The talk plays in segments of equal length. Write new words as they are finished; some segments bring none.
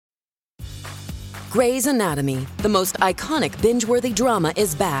Grey's Anatomy, the most iconic binge-worthy drama,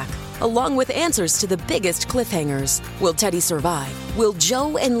 is back, along with answers to the biggest cliffhangers. Will Teddy survive? Will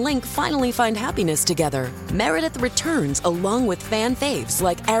Joe and Link finally find happiness together? Meredith returns along with fan faves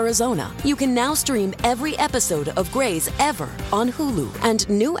like Arizona. You can now stream every episode of Grey's ever on Hulu, and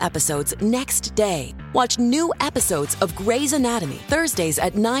new episodes next day. Watch new episodes of Grey's Anatomy Thursdays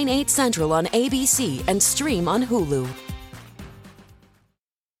at 9/8 Central on ABC and stream on Hulu.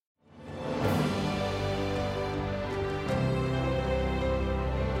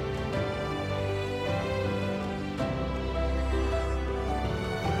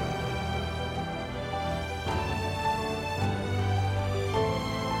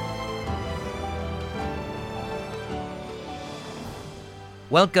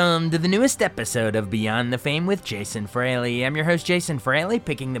 Welcome to the newest episode of Beyond the Fame with Jason Fraley. I'm your host, Jason Fraley,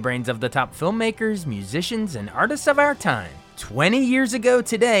 picking the brains of the top filmmakers, musicians, and artists of our time. 20 years ago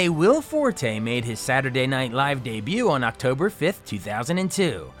today, Will Forte made his Saturday Night Live debut on October 5th,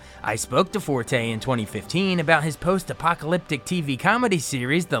 2002. I spoke to Forte in 2015 about his post-apocalyptic TV comedy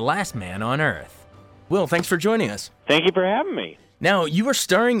series, The Last Man on Earth. Will, thanks for joining us. Thank you for having me. Now, you are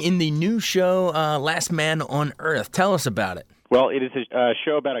starring in the new show, Last Man on Earth. Tell us about it. Well, it is a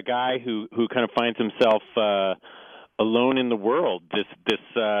show about a guy who kind of finds himself alone in the world. This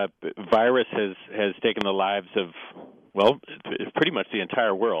virus has taken the lives of, well, pretty much the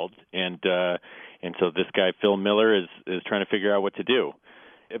entire world, and so this guy Phil Miller is trying to figure out what to do.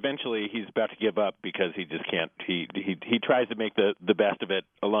 Eventually, he's about to give up because he just can't. He tries to make the best of it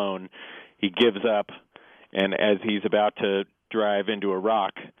alone. He gives up, and as he's about to drive into a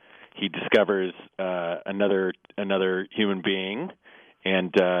rock, he discovers another human being,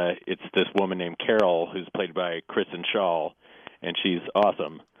 and it's this woman named Carol, who's played by Kristen Schaal, and she's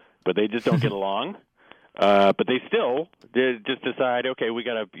awesome. But they just don't get along. But they just decide, okay, we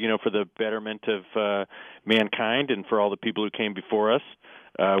got to, for the betterment of mankind and for all the people who came before us,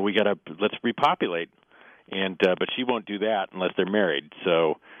 let's repopulate. And but she won't do that unless they're married.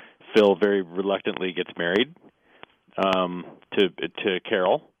 So Phil very reluctantly gets married to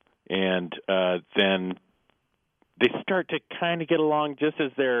Carol. And then they start to kind of get along. Just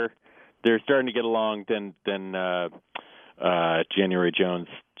as they're starting to get along, then January Jones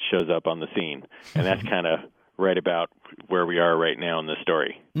shows up on the scene, and that's kind of right about where we are right now in the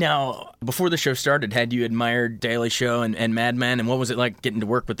story. Now, before the show started, had you admired Daily Show and Mad Men, and what was it like getting to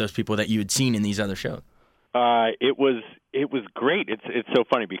work with those people that you had seen in these other shows? It was great. It's so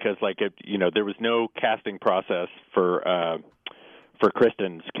funny because there was no casting process for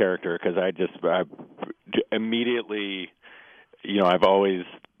Kristen's character, because I immediately, I've always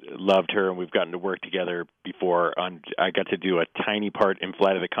loved her, and we've gotten to work together before. I got to do a tiny part in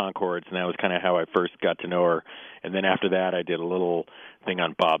Flight of the Conchords, and that was kind of how I first got to know her. And then after that, I did a little thing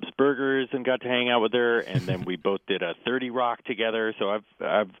on Bob's Burgers and got to hang out with her. And then we both did a 30 Rock together. So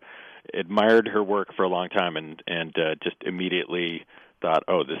I've admired her work for a long time, and just immediately thought,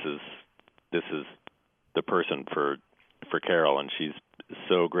 oh, this is the person for Carol, and she's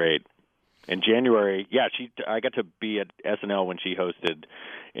so great. In January, I got to be at SNL when she hosted,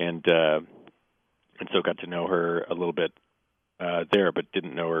 and so got to know her a little bit there, but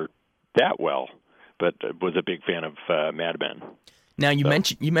didn't know her that well. But was a big fan of Mad Men. Now you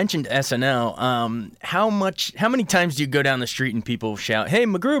mentioned SNL. How many times do you go down the street and people shout, "Hey,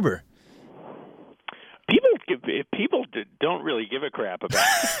 MacGruber"? People don't really give a crap about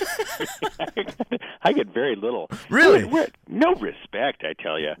it. I get very little. Really? No respect, I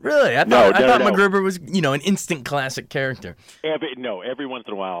tell you. Really? I thought MacGruber was, an instant classic character. Every once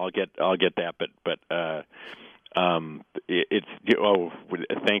in a while I'll get that, but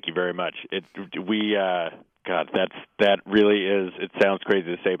thank you very much. That really is. It sounds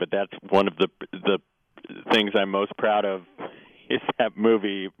crazy to say, but that's one of the things I'm most proud of. Is that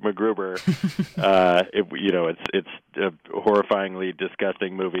movie MacGruber? It's a horrifyingly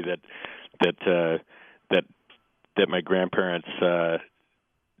disgusting movie that my grandparents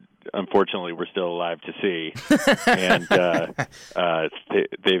unfortunately were still alive to see, and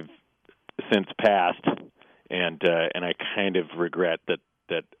they've since passed, and I kind of regret that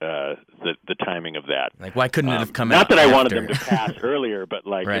the timing of that. Like, why couldn't it have come out? Not that after? I wanted them to pass earlier, but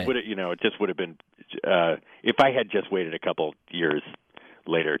right. It would, it just would have been if I had just waited a couple years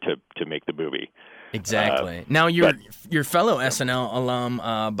later to make the movie. Exactly. Now, your fellow SNL alum,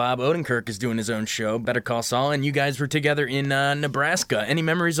 Bob Odenkirk, is doing his own show, Better Call Saul, and you guys were together in Nebraska. Any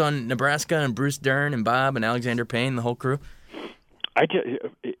memories on Nebraska and Bruce Dern and Bob and Alexander Payne, the whole crew?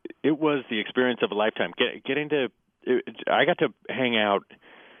 It was the experience of a lifetime. I got to hang out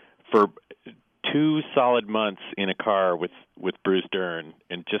for 2 solid months in a car with Bruce Dern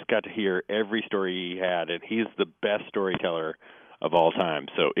and just got to hear every story he had, and he's the best storyteller of all time.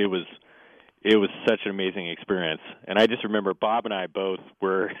 So it was such an amazing experience. And I just remember Bob and I both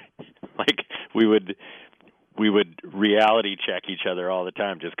were like we would reality check each other all the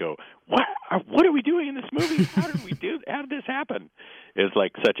time, just go, what are we doing in this movie? How did this happen? It's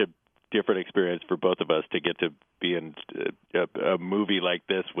like such a different experience for both of us to get to be in a movie like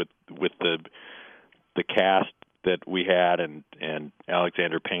this with the cast that we had and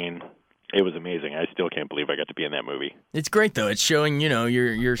Alexander Payne. It was amazing. I still can't believe I got to be in that movie. It's great though. It's showing,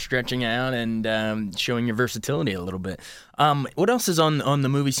 you're stretching out and showing your versatility a little bit. What else is on the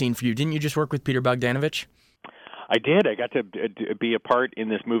movie scene for you? Didn't you just work with Peter Bogdanovich? I did. I got to be a part in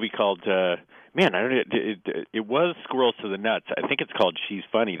this movie called it was Squirrels to the Nuts. I think it's called She's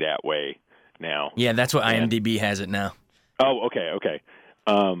Funny That Way now. Yeah, that's what IMDb has it now. Oh, okay.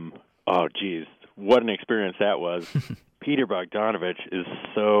 Oh, geez. What an experience that was. Peter Bogdanovich is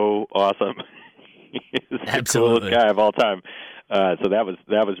so awesome. He's the coolest guy of all time. So that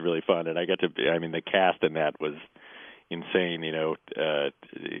was really fun, and I got to. The cast in that was insane.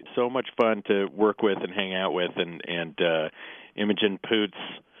 So much fun to work with and hang out with, and Imogen Poots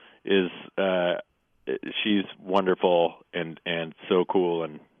is she's wonderful and so cool,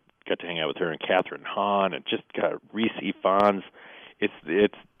 and got to hang out with her and Catherine Hahn and just Rhys Ifans.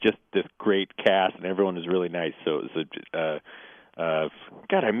 It's just this great cast, and everyone is really nice. So it was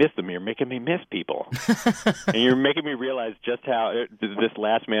God, I miss them. You're making me miss people, and you're making me realize just how this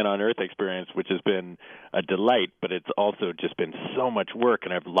Last Man on Earth experience, which has been a delight, but it's also just been so much work,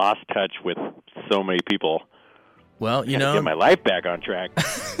 and I've lost touch with so many people. Well, get my life back on track.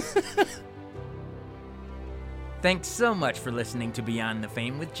 Thanks so much for listening to Beyond the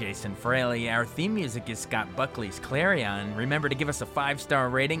Fame with Jason Fraley. Our theme music is Scott Buckley's Clarion. Remember to give us a 5-star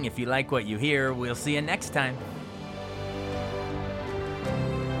rating if you like what you hear. We'll see you next time.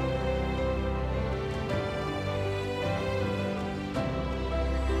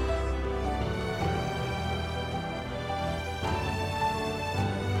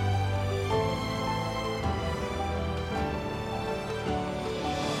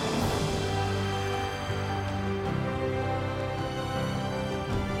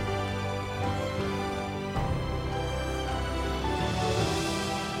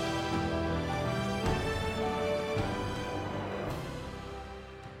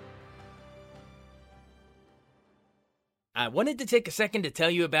 I wanted to take a second to tell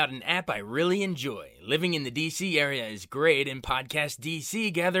you about an app I really enjoy. Living in the DC area is great, and Podcast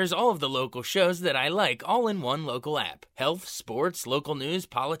DC gathers all of the local shows that I like all in one local app. Health, sports, local news,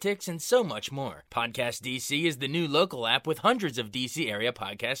 politics, and so much more. Podcast DC is the new local app with hundreds of DC area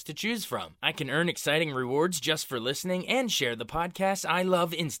podcasts to choose from. I can earn exciting rewards just for listening and share the podcasts I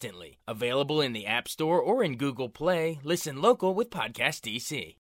love instantly. Available in the App Store or in Google Play, listen local with Podcast DC.